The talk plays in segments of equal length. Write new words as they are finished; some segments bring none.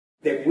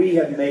that we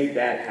have made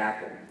that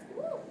happen.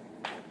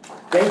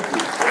 Thank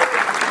you.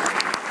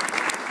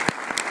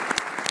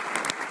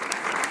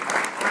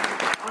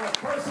 On a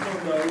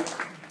personal note,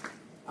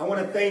 I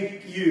want to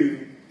thank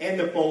you and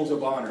the Folds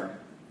of Honor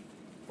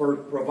for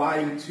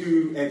providing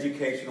 2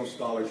 educational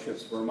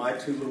scholarships for my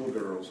 2 little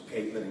girls,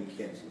 Caitlin and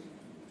Kinsley.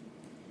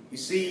 You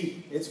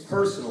see, it's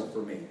personal for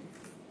me.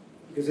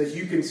 Because as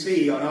you can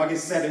see, on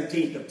August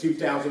 17th of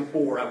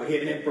 2004, I would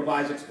hit an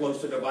improvised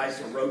explosive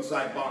device, a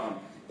roadside bomb,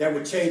 that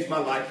would change my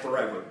life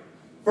forever.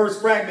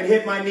 First fragment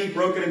hit my knee,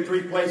 broken in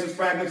 3 places,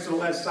 fragments to the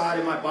left side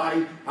of my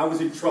body. I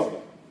was in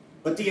trouble.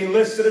 But the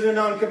enlisted and the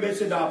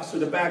non-commissioned officer,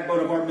 the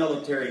backbone of our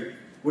military,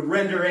 would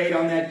render aid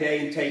on that day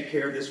and take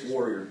care of this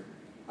warrior.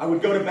 I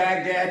would go to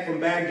Baghdad, from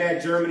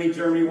Baghdad, Germany,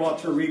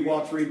 Walter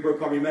Reed,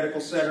 Brooke Army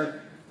Medical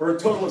Center, for a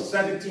total of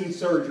 17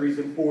 surgeries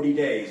in 40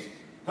 days.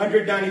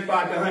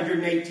 195 to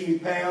 118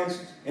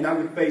 pounds, and I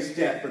would face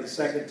death for the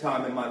 2nd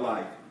time in my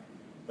life.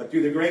 But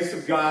through the grace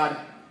of God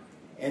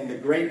and the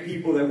great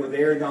people that were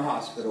there in the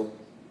hospital,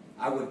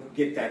 I would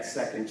get that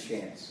 2nd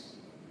chance.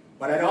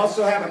 But I'd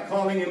also have a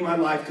calling in my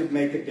life to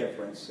make a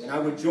difference, and I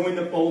would join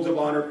the Folds of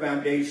Honor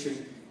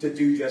Foundation to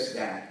do just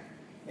that.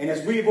 And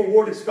as we've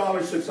awarded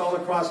scholarships all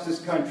across this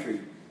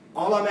country,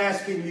 all I'm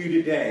asking you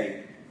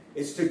today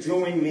is to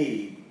join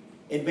me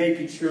in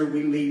making sure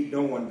we leave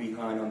no one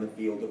behind on the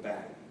field of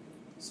battle,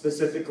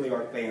 specifically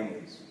our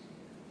families.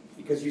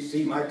 Because you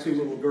see, my 2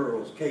 little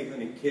girls,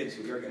 Caitlin and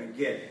Kinsley, are going to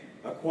get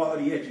a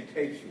quality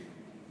education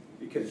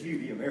because you,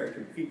 the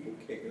American people,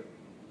 care.